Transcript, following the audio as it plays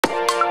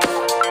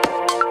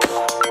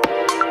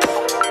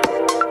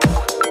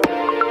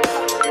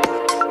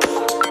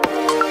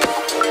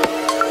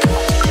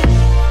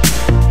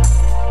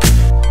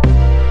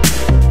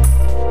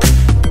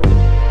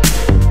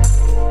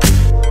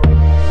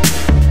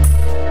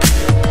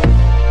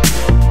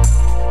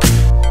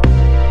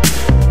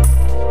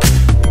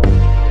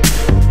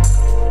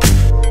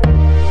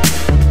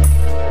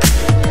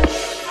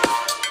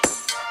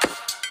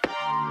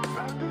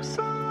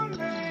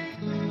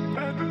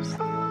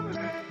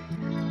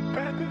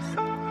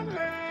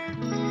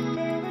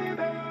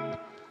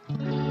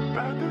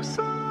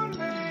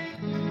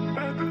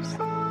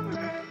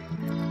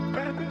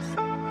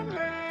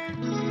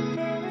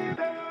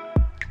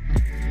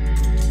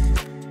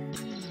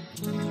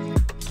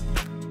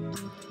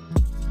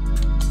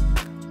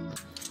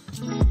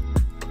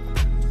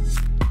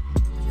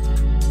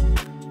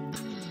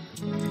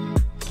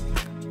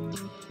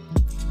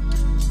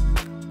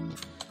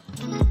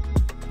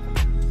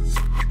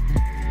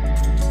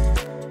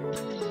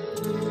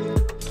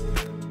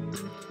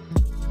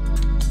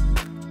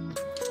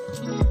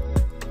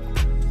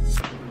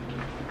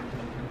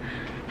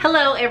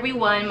Hello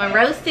everyone,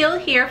 Monroe Steele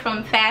here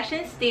from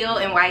Fashion Steele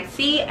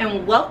NYC,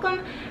 and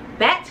welcome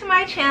back to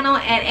my channel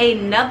and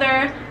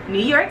another New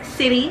York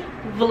City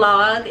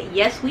vlog.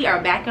 Yes, we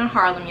are back in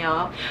Harlem,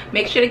 y'all.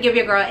 Make sure to give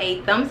your girl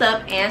a thumbs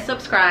up and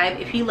subscribe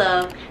if you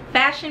love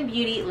fashion,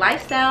 beauty,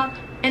 lifestyle,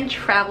 and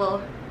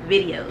travel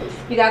videos.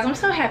 You guys, I'm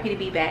so happy to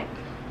be back.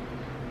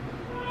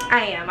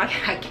 I am. I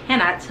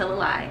cannot tell a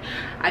lie.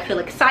 I feel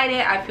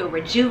excited. I feel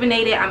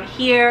rejuvenated. I'm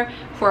here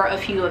for a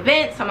few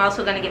events. I'm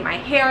also going to get my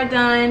hair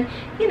done.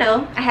 You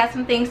know, I had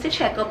some things to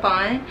check up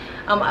on.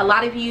 A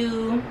lot of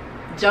you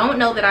don't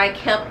know that I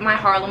kept my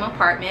Harlem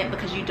apartment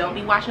because you don't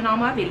be watching all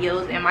my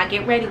videos and my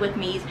get ready with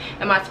me's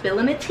and my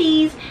spilling the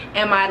teas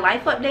and my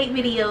life update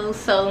videos,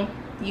 so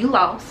you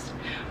lost.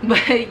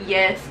 But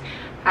yes,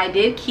 I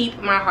did keep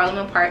my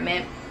Harlem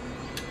apartment.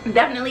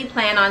 Definitely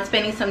plan on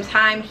spending some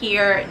time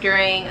here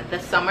during the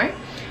summer.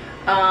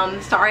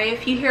 Sorry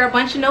if you hear a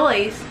bunch of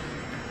noise.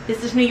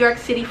 This is New York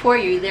City for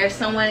you. There's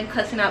someone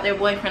cussing out their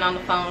boyfriend on the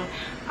phone.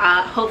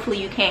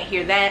 Hopefully you can't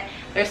hear that.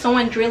 There's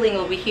someone drilling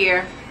over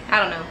here.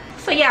 I don't know.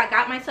 So yeah, I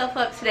got myself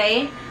up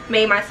today,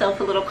 made myself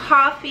a little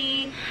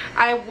coffee.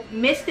 I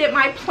misted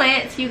my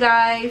plants, you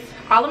guys.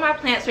 All of my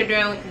plants are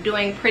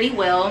doing pretty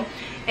well,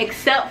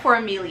 except for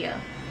Amelia,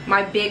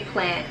 my big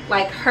plant.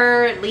 Like,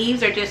 her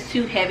leaves are just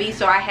too heavy,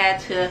 so I had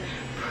to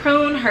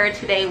prune her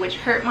today, which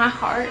hurt my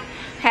heart.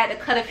 Had to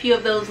cut a few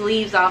of those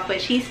leaves off,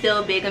 but she's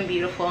still big and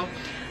beautiful.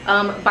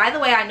 By the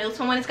way, I know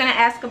someone is going to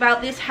ask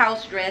about this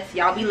house dress.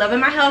 Y'all be loving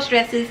my house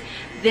dresses.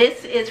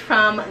 This is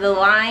from the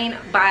line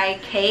by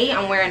K.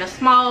 I'm wearing a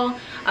small.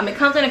 It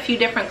comes in a few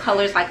different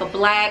colors, like a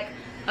black,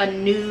 a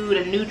nude,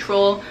 a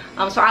neutral.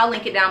 So I'll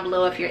link it down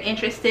below if you're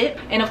interested.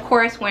 And of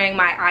course, wearing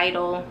my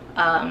Idol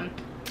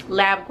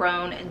lab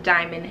grown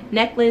diamond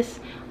necklace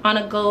on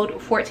a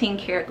gold 14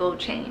 karat gold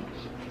chain.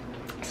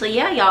 So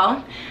yeah,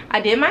 y'all,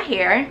 I did my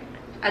hair.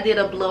 I did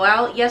a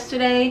blowout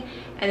yesterday,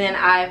 and then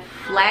I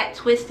flat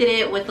twisted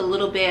it with a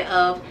little bit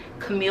of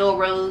Camille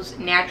Rose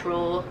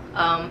natural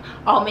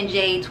almond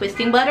jade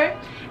twisting butter,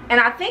 and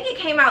I think it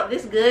came out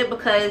this good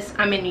because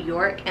I'm in New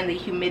York and the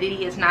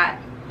humidity is not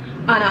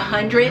on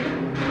 100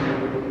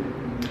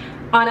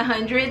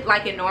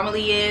 like it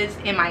normally is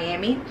in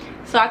Miami,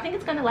 so I think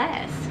it's gonna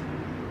last.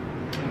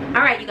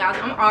 All right, you guys,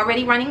 I'm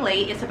already running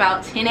late. It's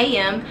about 10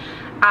 a.m.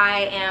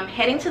 I am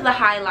heading to the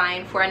High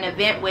Line for an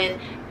event with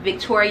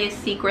Victoria's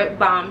Secret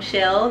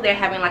Bombshell. They're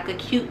having like a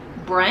cute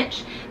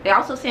brunch. They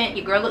also sent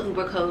your girl an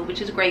Uber code, which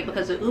is great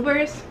because the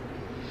Ubers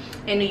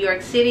in New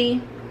York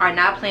City are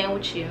not playing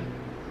with you.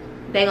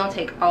 They're gonna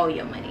take all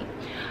your money.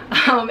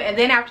 And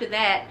then after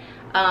that,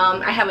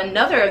 I have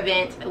another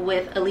event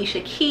with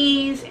Alicia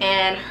Keys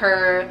and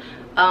her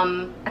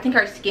I think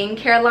her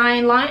skincare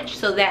line launch,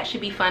 so that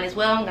should be fun as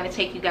well. I'm gonna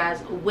take you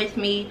guys with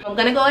me. I'm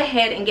gonna go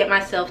ahead and get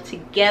myself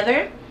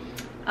together,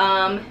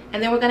 and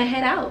then we're gonna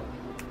head out.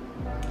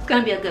 It's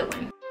gonna be a good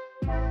one.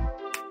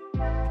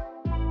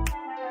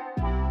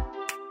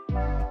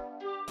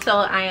 So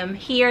I am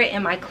here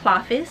in my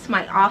cloffice,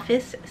 my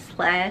office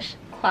slash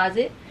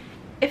closet.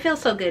 It feels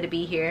so good to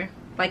be here.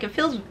 Like, it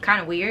feels kind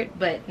of weird,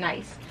 but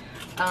nice.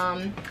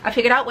 I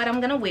figured out what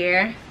I'm gonna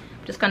wear.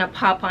 I'm just gonna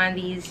pop on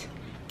these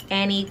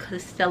Annie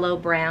Costello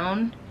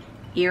Brown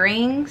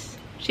earrings.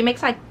 She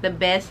makes like the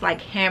best like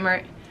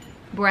hammered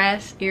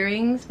brass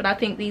earrings, but I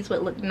think these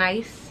would look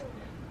nice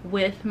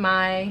with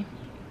my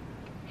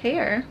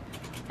hair.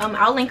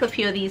 I'll link a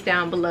few of these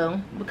down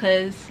below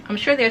because I'm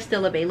sure they're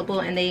still available,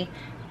 and they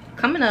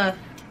come in a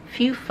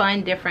few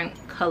fun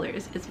different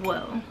colors as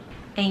well.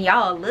 And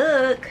y'all,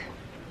 look,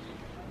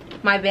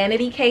 my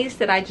vanity case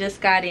that I just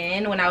got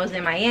in when I was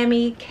in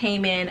Miami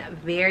came in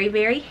very,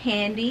 very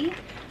handy.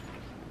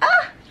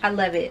 I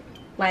love it.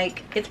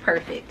 Like, it's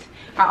perfect.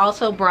 I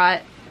also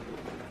brought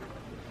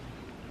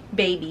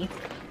baby.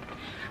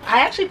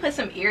 I actually put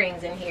some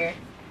earrings in here.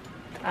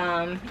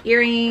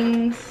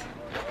 Earrings,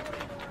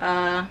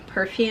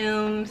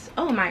 perfumes.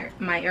 Oh,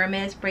 my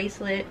Hermes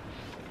bracelet.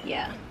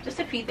 Yeah, just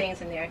a few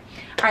things in there.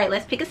 All right,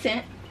 let's pick a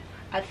scent.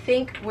 I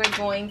think we're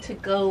going to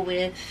go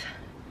with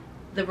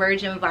the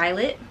Virgin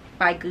Violet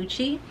by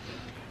Gucci.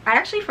 I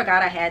actually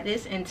forgot I had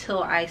this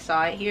until I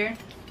saw it here.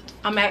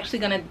 I'm actually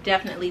gonna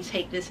definitely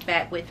take this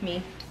back with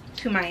me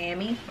to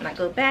Miami when I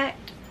go back.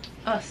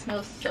 Oh, it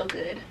smells so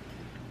good.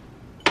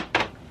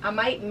 I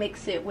might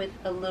mix it with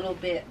a little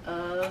bit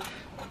of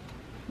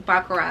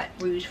Baccarat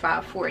Rouge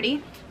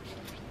 540.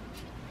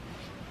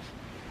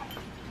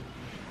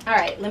 All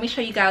right, let me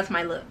show you guys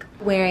my look.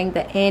 Wearing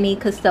the Annie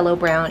Costello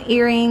Brown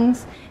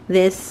earrings,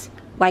 this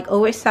like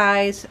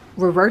oversized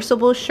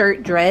reversible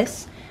shirt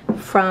dress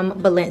from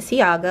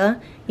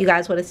Balenciaga. You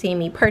guys would have seen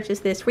me purchase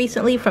this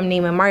recently from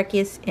Neiman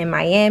Marcus in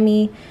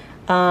Miami.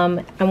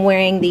 I'm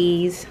wearing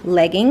these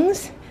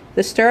leggings,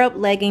 the stirrup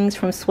leggings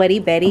from Sweaty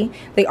Betty.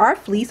 They are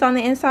fleece on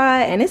the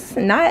inside, and it's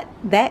not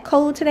that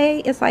cold today.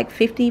 It's like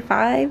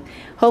 55.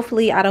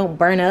 Hopefully I don't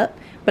burn up,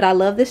 but I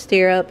love the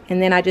stirrup.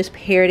 And then I just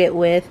paired it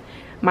with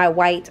my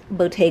white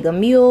Bottega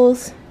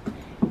mules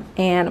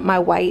and my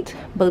white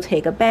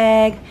Bottega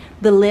bag.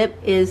 The lip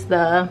is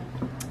the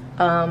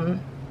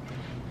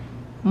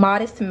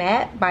Modest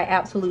Matte by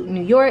Absolute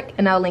New York,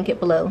 and I'll link it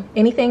below.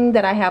 Anything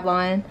that I have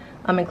on,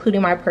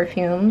 including my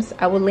perfumes,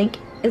 I will link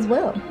as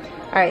well.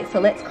 All right, so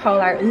let's call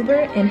our Uber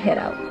and head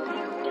out.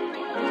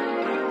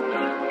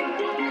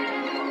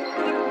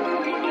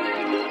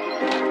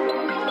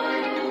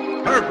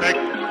 Perfect.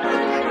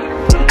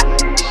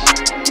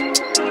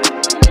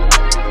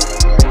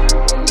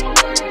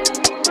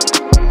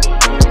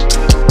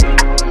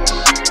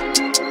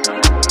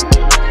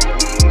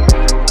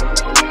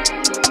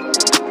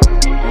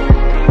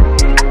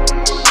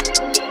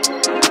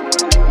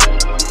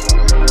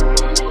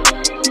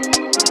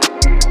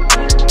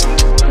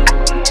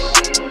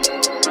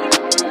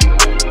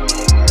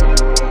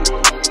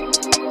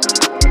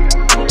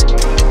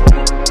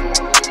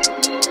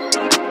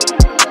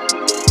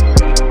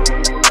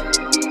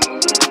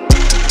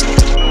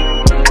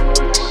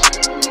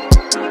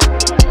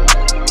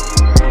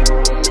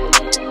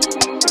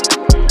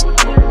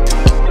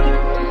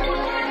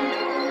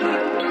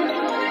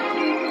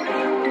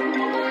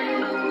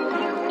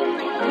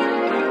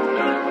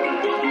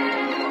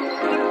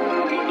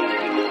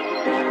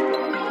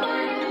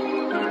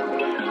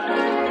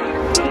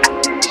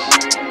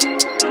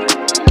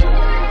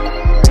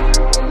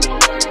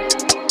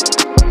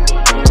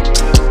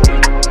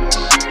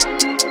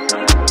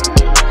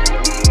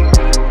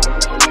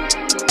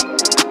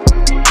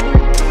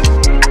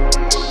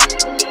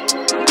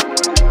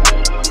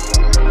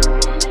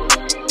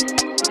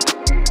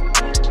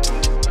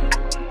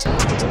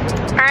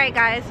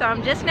 Guys, so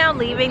I'm just now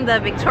leaving the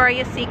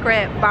Victoria's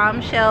Secret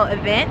Bombshell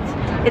event.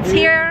 It's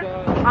here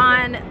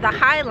on the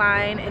High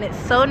Line and it's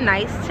so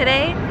nice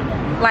today.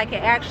 Like,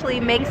 it actually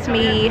makes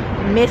me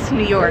miss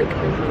New York.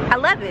 I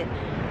love it.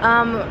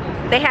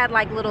 They had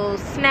like little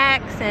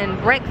snacks and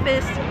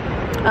breakfast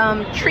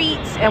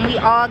treats, and we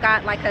all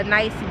got like a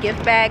nice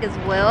gift bag as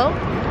well.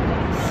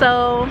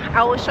 So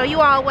I will show you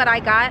all what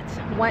I got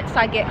once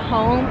I get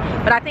home,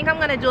 but I think I'm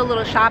gonna do a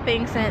little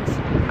shopping since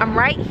I'm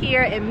right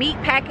here in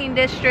Meatpacking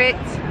District.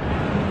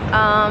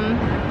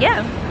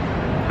 Yeah,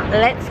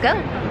 let's go.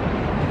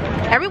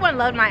 Everyone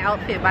loved my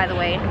outfit, by the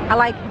way. I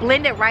like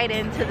blended right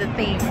into the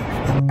theme.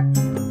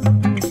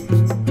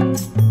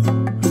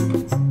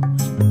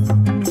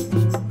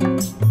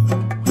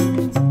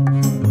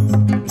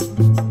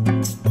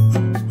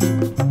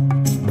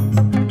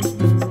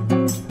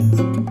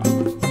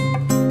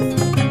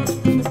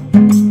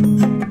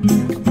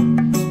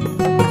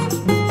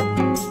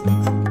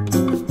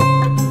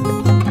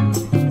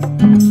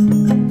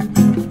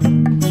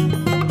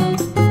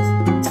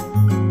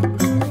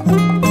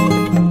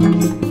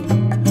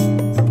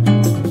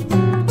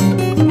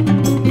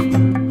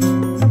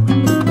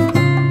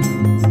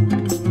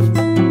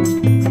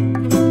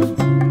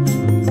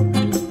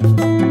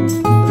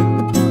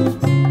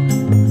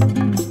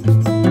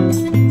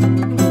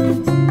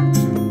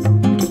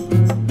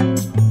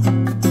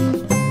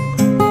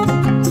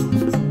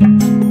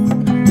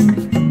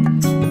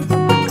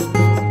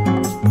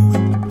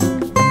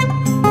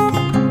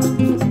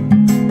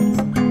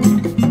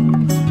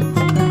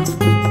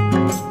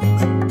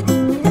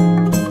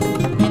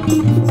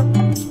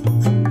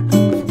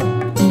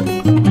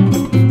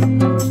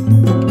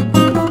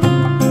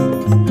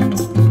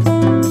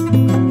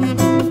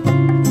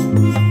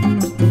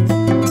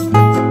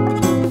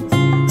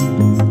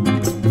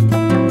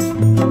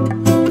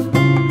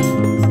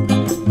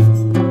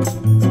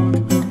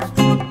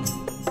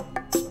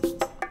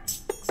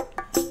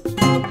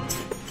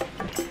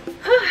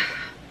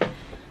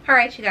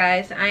 Alright, you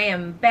guys, I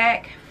am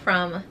back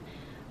from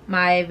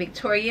my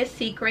Victoria's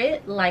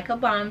Secret Like a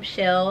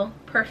Bombshell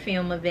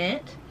perfume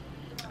event.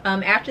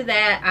 After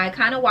that, I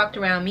kind of walked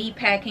around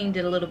Meatpacking,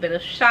 did a little bit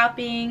of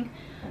shopping,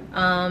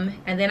 and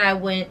then I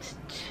went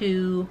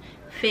to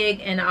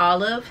Fig and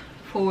Olive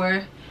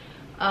for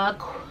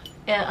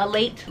a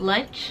late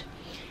lunch.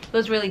 It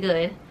was really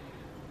good.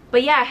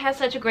 But yeah, I had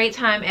such a great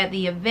time at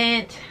the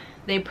event.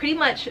 They pretty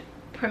much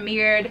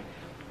premiered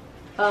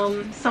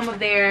some of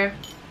their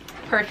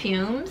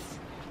perfumes,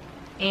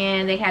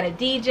 and they had a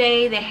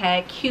DJ, they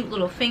had cute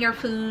little finger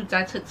foods.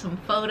 I took some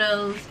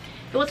photos.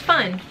 It was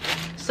fun.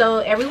 So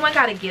everyone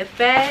got a gift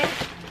bag,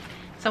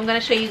 so I'm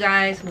gonna show you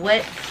guys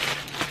what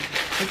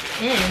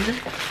is in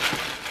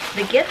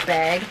the gift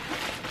bag.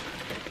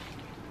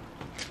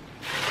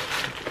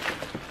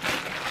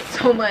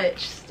 So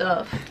much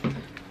stuff.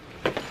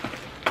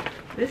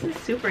 This is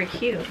super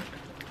cute.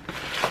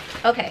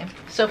 Okay,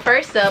 so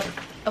first up,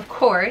 of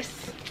course,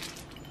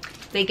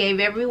 they gave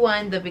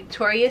everyone the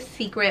Victoria's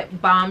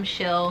Secret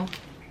Bombshell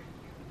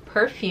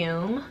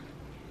perfume,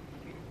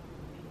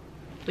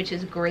 which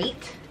is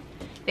great.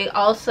 They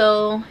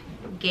also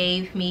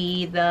gave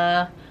me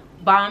the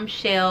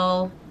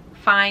Bombshell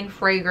Fine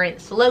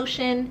Fragrance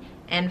Lotion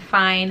and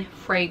Fine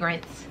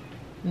Fragrance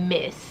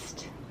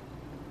Mist,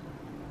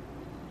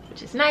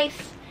 which is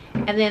nice.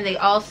 And then they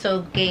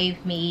also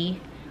gave me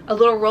a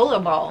little roller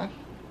ball,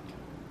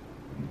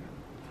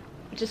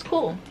 which is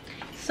cool.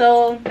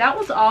 So that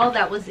was all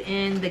that was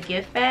in the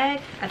gift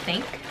bag, I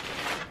think.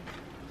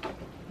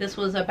 This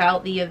was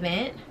about the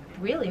event.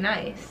 Really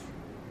nice.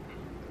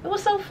 It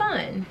was so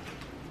fun.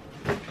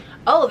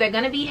 Oh, they're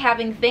gonna be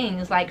having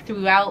things like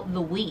throughout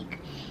the week.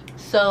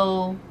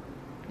 So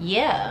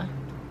yeah,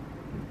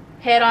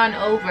 head on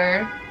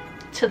over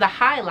to the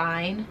High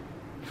Line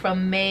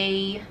from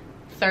May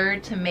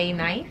 3rd to May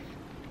 9th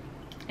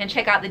and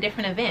check out the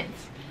different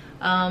events.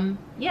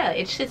 Yeah,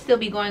 it should still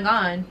be going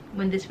on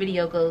when this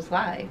video goes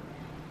live.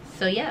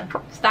 So yeah,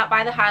 stop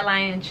by the High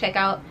Line and check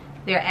out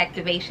their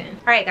activation.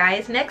 All right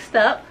guys, next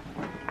up,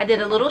 I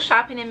did a little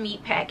shopping and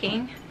meat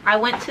packing. I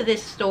went to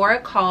this store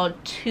called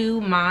Two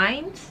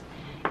Minds.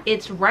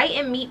 It's right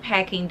in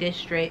Meatpacking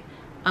District.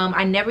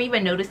 I never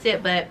even noticed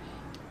it, but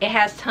it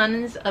has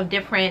tons of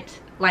different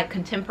like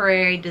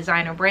contemporary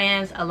designer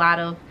brands. A lot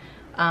of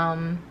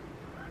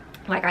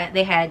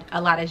they had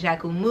a lot of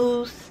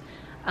Jacquemus,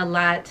 a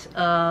lot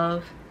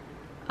of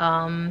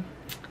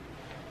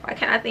why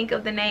can't I think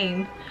of the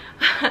name?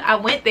 I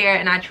went there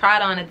and I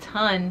tried on a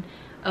ton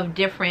of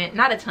different,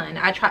 not a ton,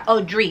 I tried,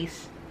 oh,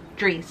 Dries.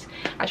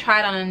 I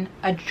tried on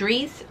a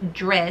Dries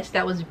dress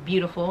that was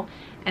beautiful,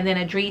 and then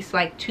a Dries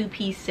like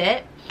two-piece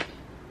set.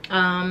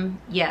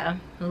 Yeah,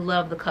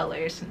 love the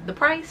colors. The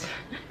price,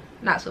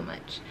 not so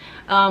much.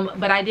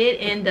 But I did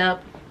end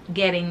up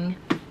getting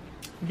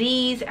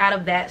these out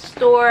of that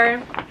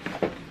store.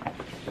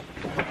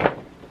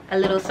 A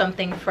little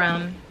something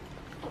from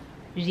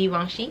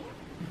Givenchy.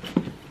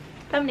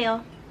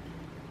 Thumbnail.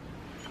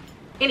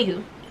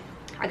 Anywho,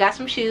 I got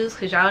some shoes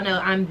because y'all know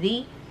I'm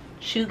the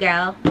shoe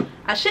gal.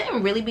 I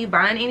shouldn't really be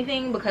buying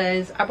anything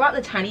because I brought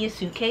the tiniest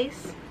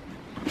suitcase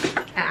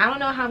and I don't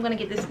know how I'm gonna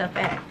get this stuff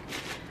back.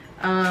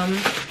 But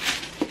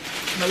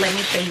let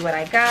me show you what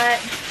I got.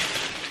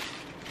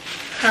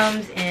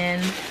 Comes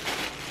in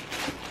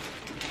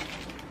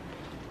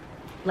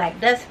black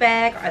dust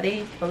bag. Are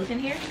they both in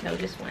here? No,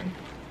 just one.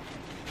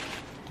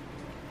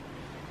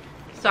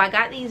 So I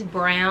got these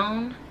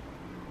brown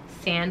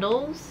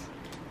sandals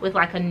with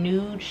like a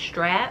nude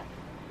strap,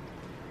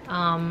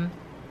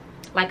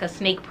 like a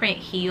snake print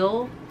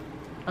heel,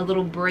 a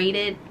little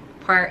braided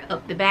part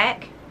up the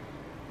back,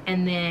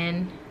 and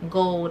then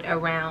gold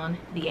around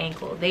the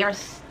ankle. They are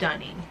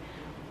stunning.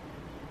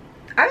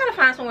 I gotta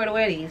find somewhere to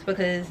wear these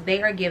because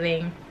they're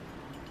giving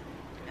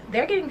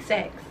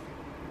sex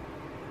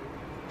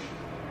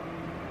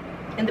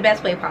in the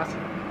best way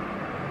possible.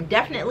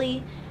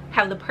 Definitely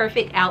have the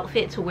perfect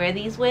outfit to wear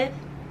these with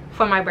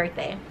for my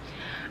birthday.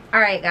 All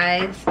right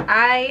guys,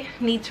 I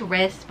need to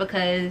rest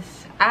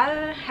because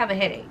I have a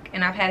headache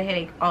and I've had a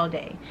headache all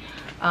day.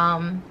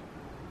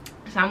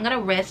 So I'm gonna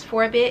rest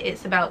for a bit.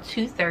 It's about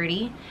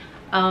 2:30.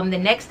 The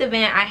next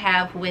event I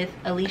have with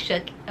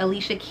Alicia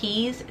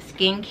Keys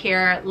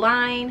skincare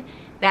line,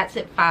 that's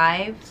at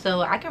 5,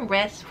 so I can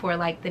rest for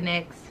like the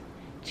next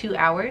 2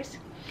 hours.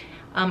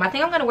 I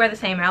think I'm gonna wear the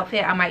same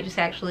outfit. I might just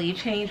actually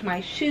change my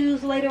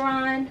shoes later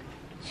on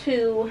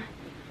to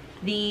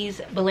these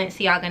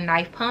Balenciaga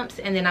knife pumps,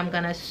 and then I'm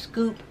gonna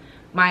scoop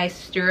my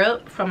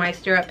stirrup from my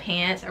stirrup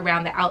pants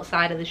around the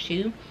outside of the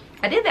shoe.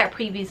 I did that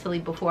previously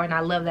before and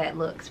I love that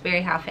look. It's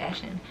very high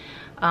fashion.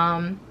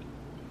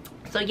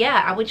 So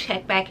yeah, I would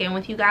check back in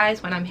with you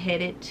guys when I'm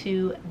headed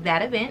to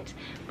that event.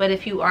 But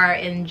if you are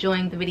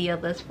enjoying the video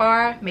thus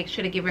far, make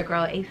sure to give your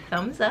girl a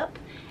thumbs up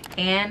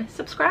and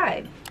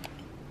subscribe.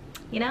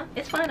 You know,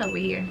 it's fun over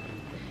here.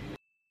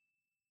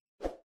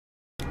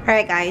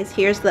 Alright guys,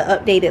 here's the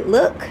updated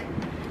look.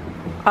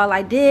 All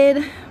I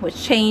did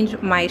was change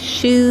my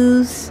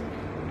shoes,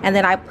 and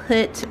then I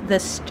put the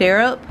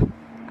stirrup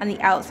on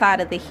the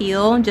outside of the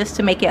heel just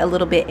to make it a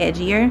little bit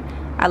edgier.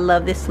 I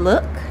love this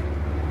look.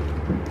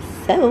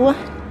 So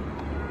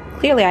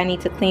clearly I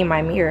need to clean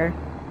my mirror.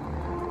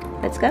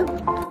 Let's go.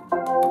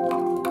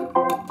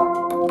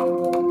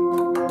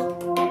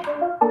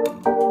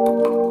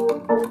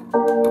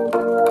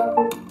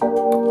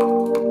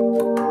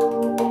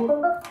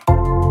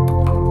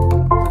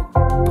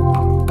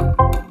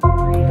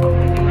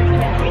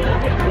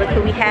 Look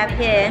who we have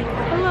here.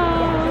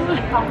 Hello.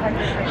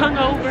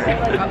 Hungover.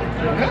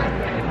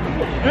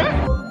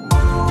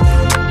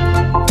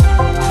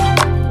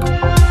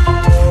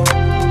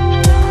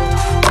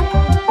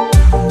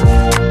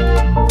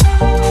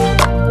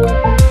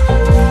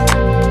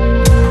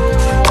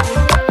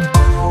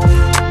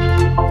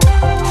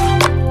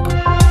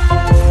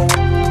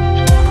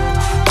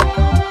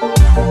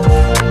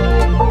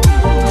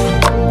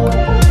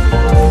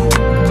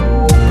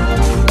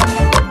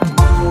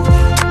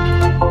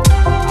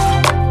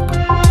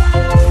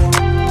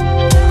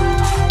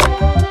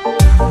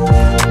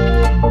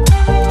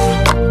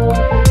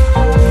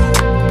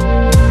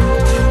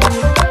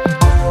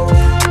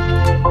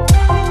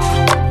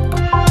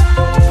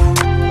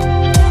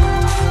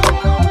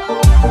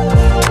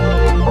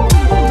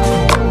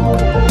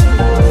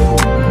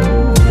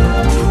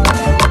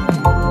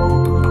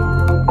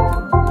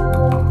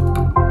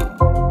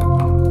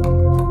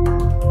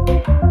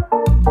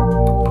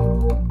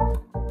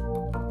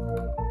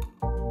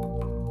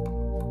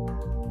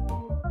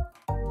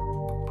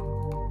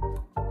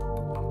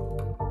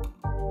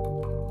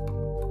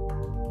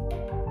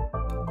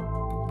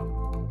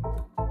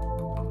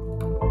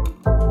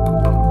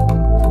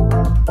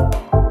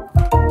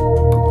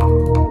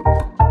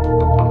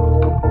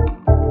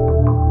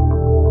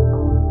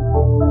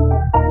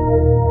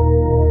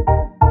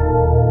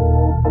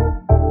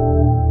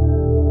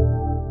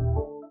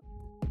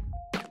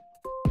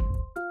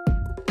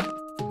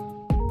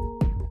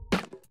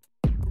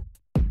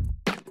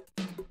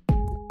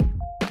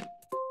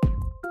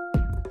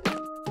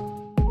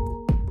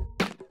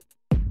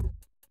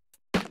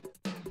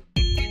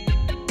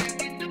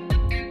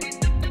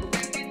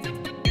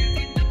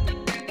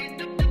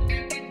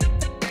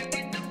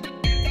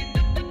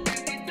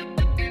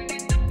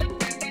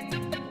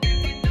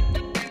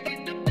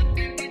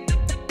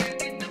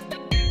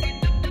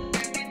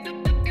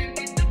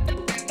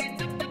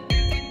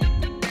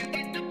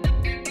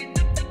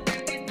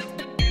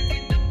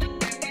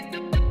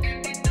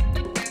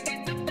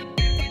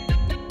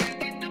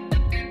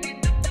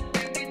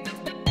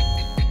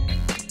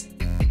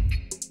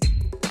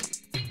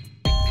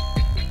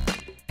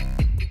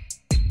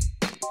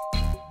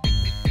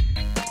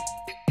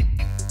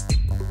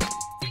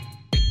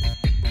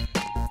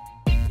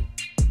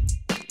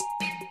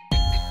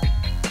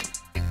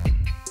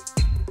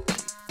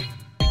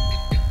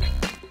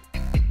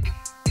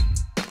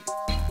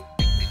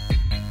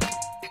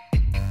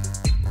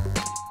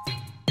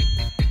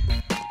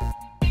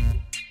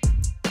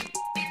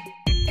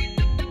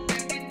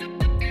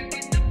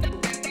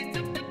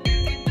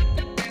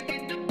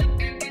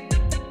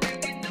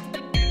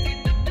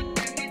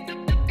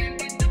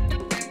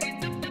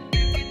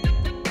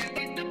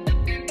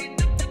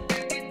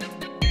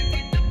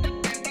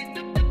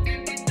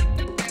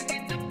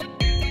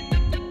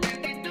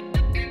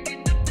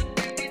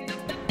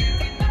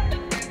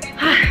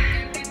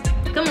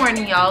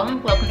 morning, y'all.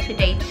 Welcome to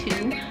day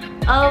 2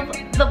 of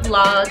the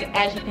vlog.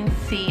 As you can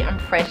see, I'm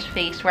fresh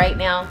faced right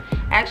now.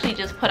 I actually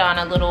just put on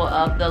a little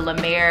of the La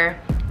Mer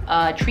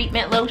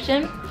treatment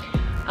lotion.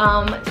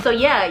 So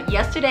yeah,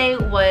 yesterday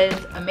was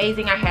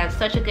amazing. I had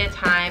such a good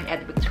time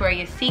at the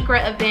Victoria's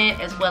Secret event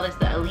as well as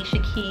the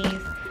Alicia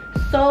Keys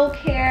Soul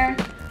Care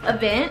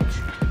event.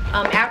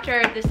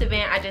 After this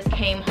event, I just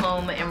came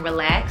home and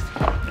relaxed,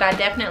 but I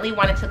definitely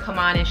wanted to come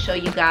on and show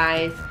you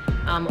guys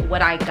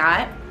what I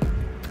got.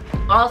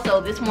 Also,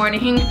 this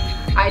morning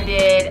I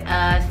did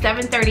a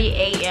 7:30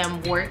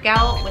 a.m.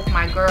 workout with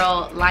my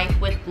girl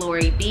Life with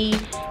Glory B.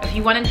 If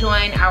you want to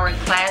join our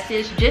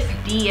classes, just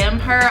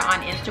DM her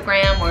on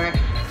Instagram or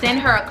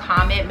send her a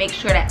comment. Make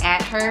sure to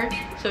add her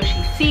so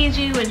she sees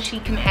you and she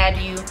can add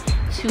you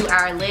to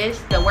our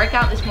list. The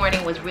workout this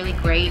morning was really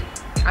great.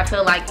 I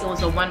feel like it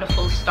was a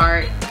wonderful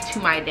start to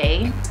my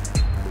day.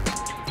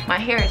 My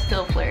hair is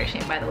still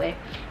flourishing, by the way.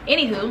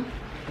 Anywho,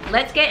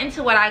 let's get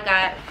into what I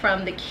got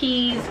from the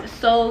Keys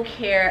Soul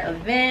Care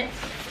event.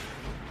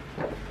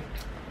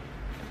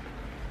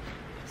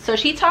 So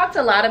she talked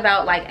a lot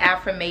about like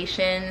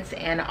affirmations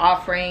and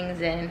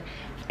offerings, and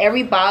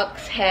every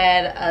box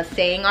had a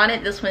saying on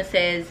it. This one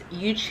says,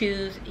 "You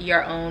choose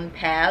your own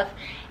path."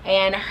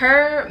 And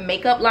her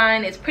makeup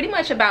line is pretty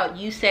much about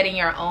you setting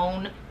your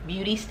own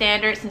beauty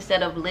standards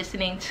instead of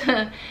listening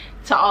to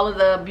all of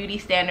the beauty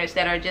standards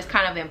that are just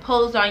kind of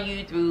imposed on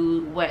you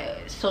through what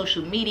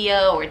social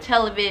media or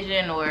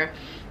television or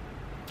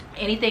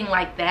anything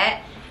like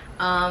that.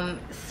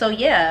 So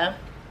yeah,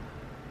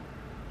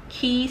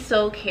 Keys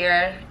Soul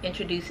Care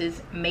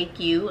introduces Make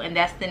You, and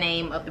that's the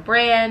name of the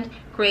brand.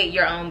 Create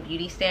your own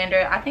beauty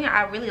standard. I think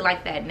I really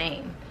like that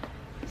name.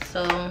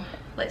 So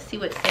let's see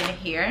what's in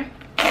here.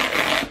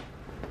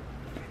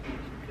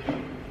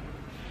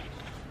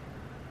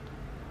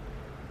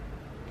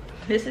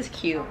 This is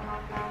cute.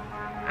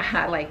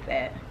 I like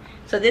that.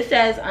 So this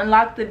says,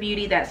 unlock the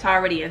beauty that's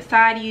already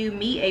inside you.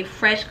 Meet a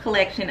fresh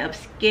collection of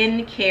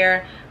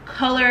skincare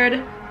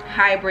colored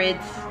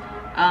hybrids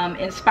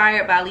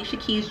inspired by Alicia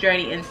Keys'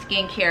 journey in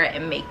skincare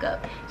and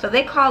makeup. So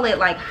they call it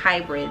like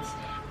hybrids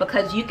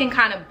because you can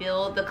kind of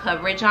build the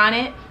coverage on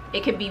it.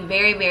 It could be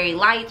very, very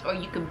light, or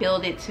you could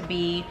build it to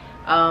be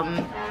a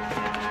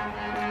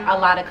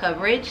lot of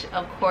coverage.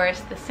 Of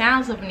course, the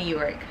sounds of New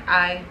York,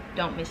 I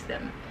don't miss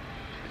them.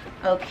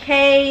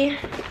 Okay,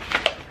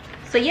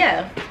 so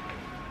yeah,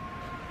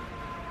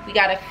 we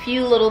got a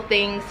few little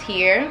things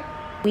here.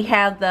 We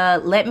have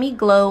the Let Me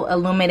Glow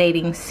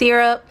Illuminating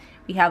Syrup.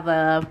 We have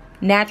a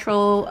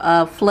natural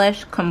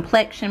flush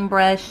complexion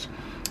brush.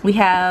 We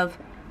have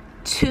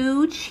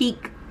 2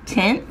 cheek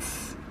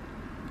tints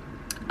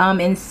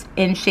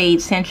in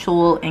shade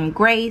Sensual and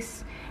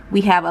Grace.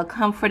 We have a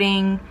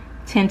comforting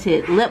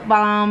tinted lip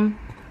balm,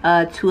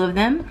 2 of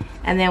them.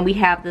 And then we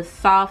have the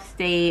Soft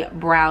Stay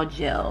Brow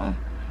Gel.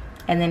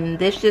 And then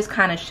this just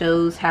kind of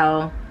shows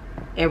how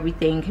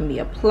everything can be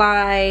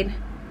applied,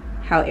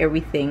 how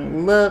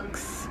everything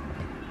looks.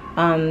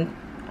 A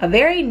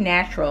very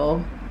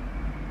natural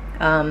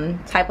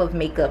type of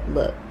makeup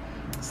look.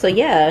 So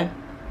yeah,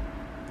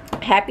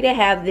 happy to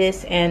have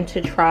this and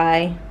to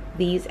try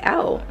these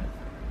out.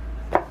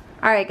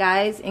 Alright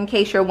guys, in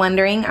case you're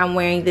wondering, I'm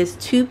wearing this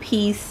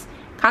 2-piece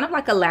kind of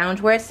like a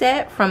loungewear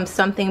set from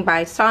Something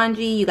by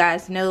Sanji. You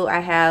guys know I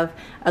have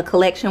a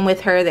collection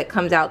with her that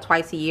comes out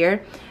twice a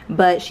year,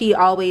 but she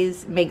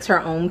always makes her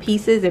own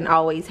pieces and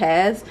always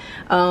has.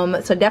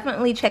 So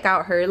definitely check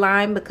out her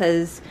line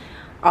because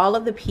all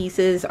of the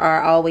pieces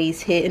are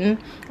always hidden.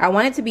 I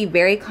want it to be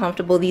very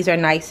comfortable. These are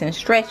nice and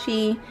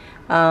stretchy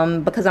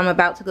because I'm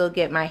about to go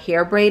get my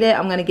hair braided.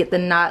 I'm gonna get the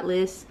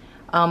knotless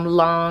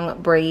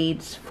long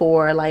braids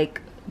for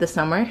like the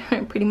summer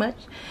pretty much,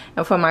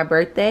 and for my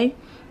birthday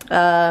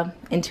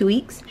in 2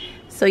 weeks.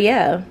 So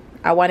yeah,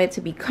 I want it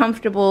to be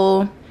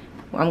comfortable.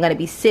 I'm gonna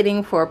be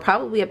sitting for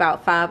probably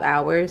about 5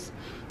 hours.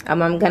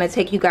 I'm gonna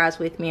take you guys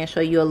with me and show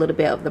you a little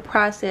bit of the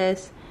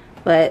process,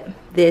 but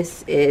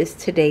this is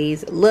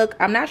today's look.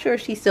 I'm not sure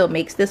if she still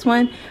makes this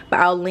one, but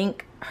I'll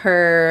link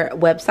her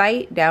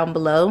website down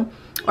below,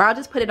 or I'll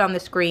just put it on the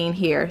screen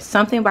here,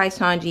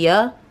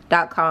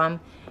 somethingbysanjia.com,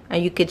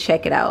 and you could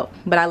check it out.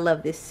 But I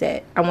love this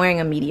set. I'm wearing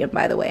a medium,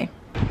 by the way.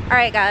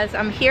 Alright guys,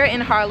 I'm here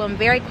in Harlem,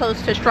 very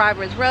close to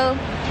Strawbridge Road,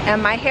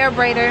 and my hair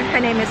braider, her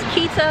name is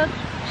Keita.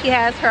 She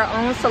has her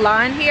own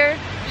salon here.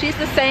 She's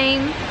the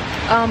same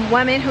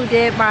woman who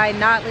did my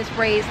knotless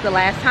braids the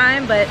last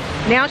time, but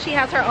now she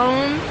has her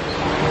own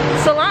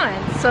salon.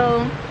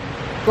 So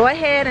go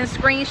ahead and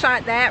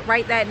screenshot that,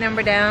 write that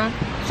number down.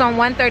 It's on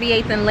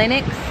 138th and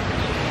Lenox,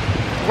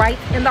 right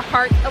in the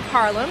heart of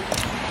Harlem.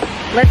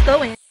 Let's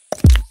go in.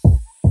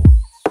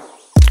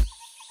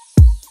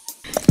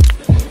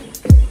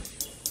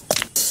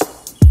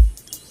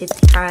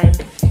 It's time.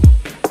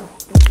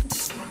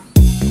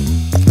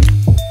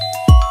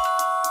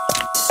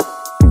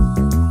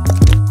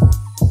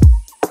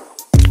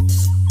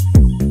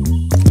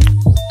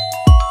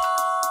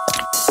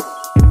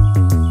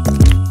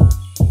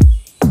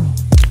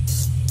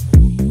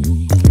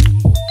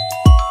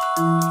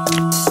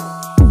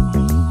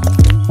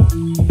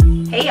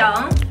 Hey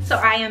y'all, so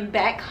I am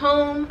back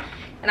home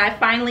and I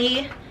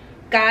finally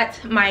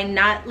got my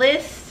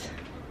knotless,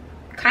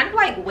 kind of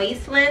like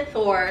waist length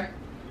or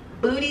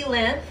booty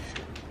length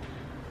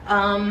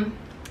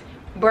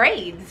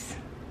braids.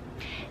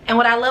 And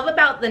what I love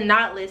about the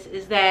knotless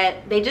is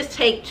that they just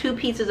take 2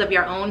 pieces of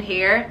your own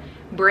hair,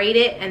 braid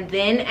it, and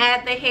then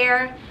add the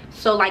hair.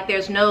 So like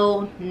there's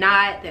no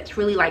knot that's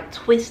really like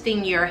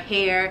twisting your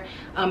hair.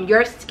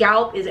 Your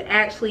scalp is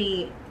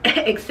actually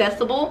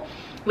accessible,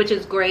 which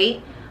is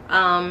great.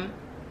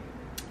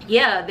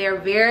 Yeah, they're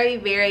very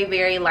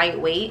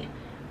lightweight.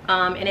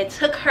 And it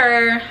took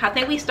her, I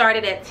think we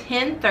started at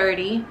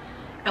 10:30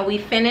 and we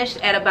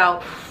finished at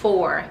about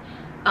 4.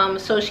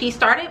 So she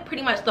started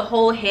pretty much the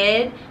whole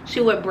head.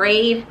 She would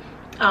braid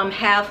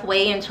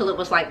halfway until it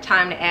was like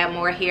time to add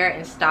more hair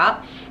and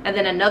stop, and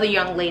then another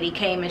young lady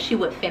came and she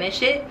would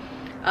finish it.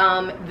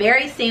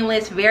 Very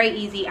seamless, very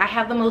easy. I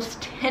have the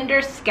most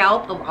tender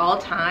scalp of all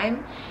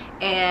time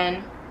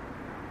and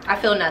I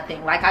feel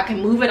nothing. Like I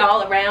can move it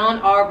all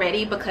around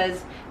already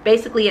because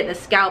basically at the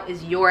scalp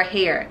is your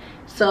hair.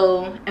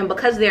 So, and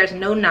because there's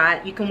no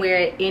knot, you can wear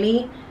it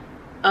any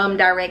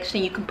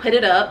direction. You can put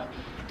it up.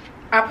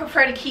 I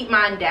prefer to keep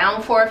mine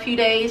down for a few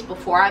days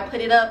before I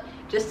put it up,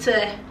 just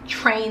to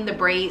train the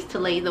braids to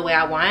lay the way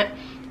I want.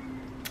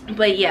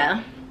 But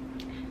yeah,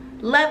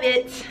 love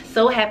it.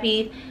 So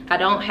happy I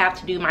don't have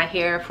to do my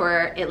hair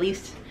for at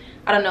least,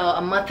 I don't know,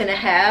 a month and a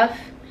half,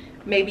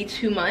 maybe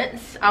 2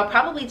 months. I'll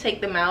probably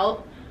take them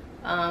out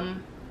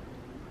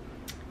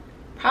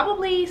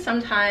probably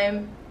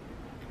sometime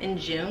in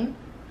June.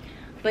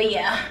 But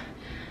yeah,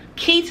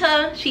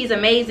 Keita, she's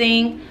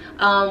amazing.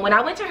 When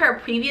I went to her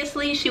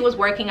previously, she was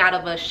working out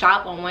of a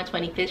shop on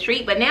 125th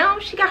Street, but now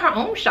she got her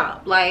own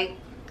shop. Like,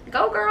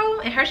 go girl.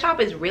 And her shop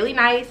is really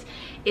nice.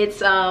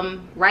 It's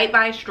right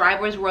by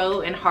Strivers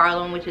Road in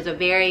Harlem, which is a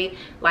very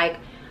like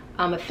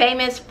a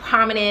famous,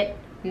 prominent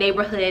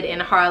neighborhood in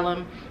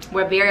Harlem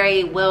where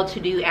very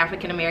well-to-do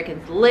African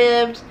Americans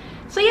lived.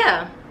 So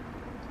yeah,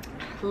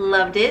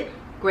 loved it.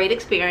 Great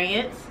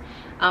experience.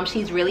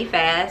 She's really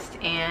fast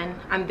and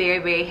I'm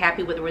very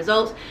happy with the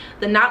results.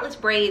 The knotless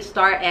braids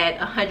start at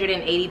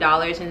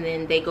 $180 and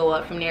then they go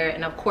up from there,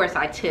 and of course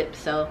I tip,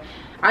 so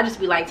I'll just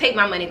be like, take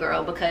my money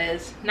girl,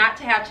 because not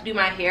to have to do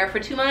my hair for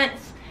 2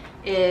 months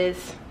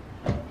is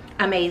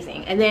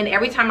amazing. And then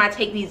every time I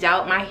take these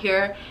out, my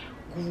hair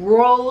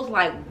grows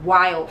like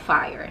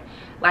wildfire.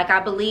 Like I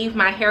believe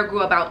my hair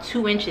grew about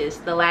 2 inches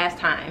the last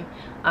time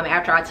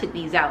after I took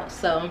these out.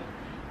 So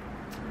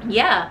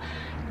yeah,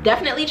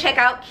 definitely check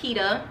out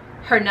Keita.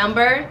 Her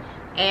number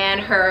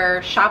and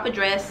her shop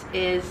address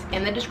is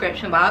in the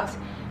description box.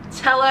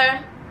 Tell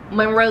her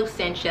Monroe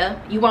sent you.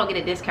 You won't get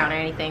a discount or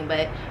anything,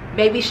 but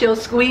maybe she'll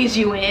squeeze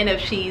you in if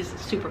she's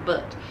super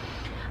booked.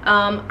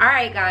 All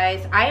right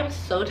guys, I am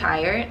so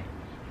tired.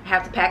 I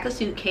have to pack a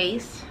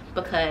suitcase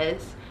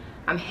because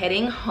I'm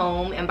heading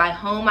home, and by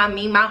home I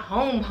mean my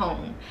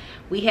home.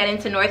 We head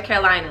into North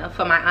Carolina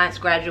for my aunt's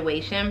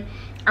graduation.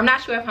 I'm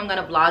not sure if I'm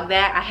gonna vlog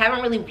that. I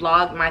haven't really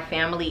vlogged my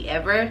family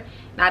ever,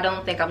 and I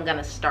don't think I'm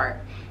gonna start.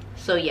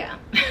 So yeah,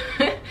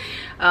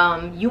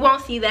 you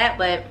won't see that,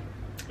 but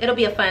it'll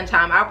be a fun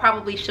time. I'll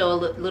probably show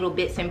little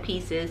bits and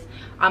pieces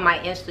on my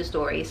Insta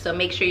stories, so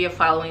make sure you're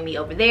following me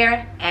over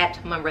there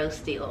at Monroe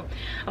Steele.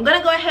 I'm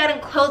gonna go ahead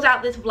and close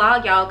out this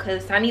vlog, y'all,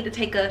 because I need to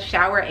take a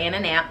shower and a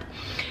nap.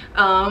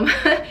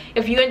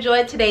 If you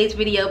enjoyed today's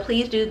video,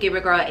 please do give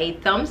your girl a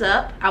thumbs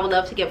up. I would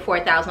love to get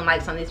 4,000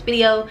 likes on this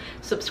video.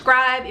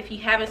 Subscribe if you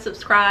haven't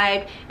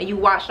subscribed and you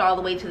watched all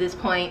the way to this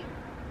point.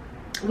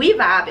 We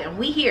vibing,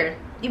 we here.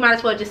 You might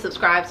as well just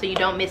subscribe so you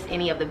don't miss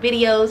any of the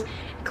videos.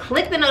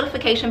 Click the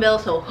notification bell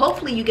so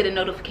hopefully you get a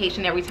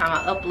notification every time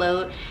I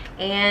upload,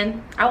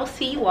 and I will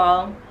see you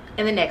all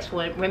in the next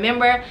one.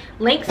 Remember,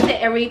 links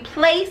to every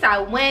place I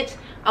went,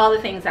 all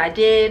the things I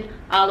did,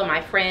 all of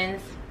my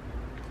friends,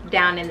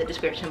 down in the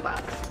description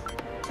box.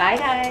 Bye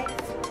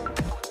guys.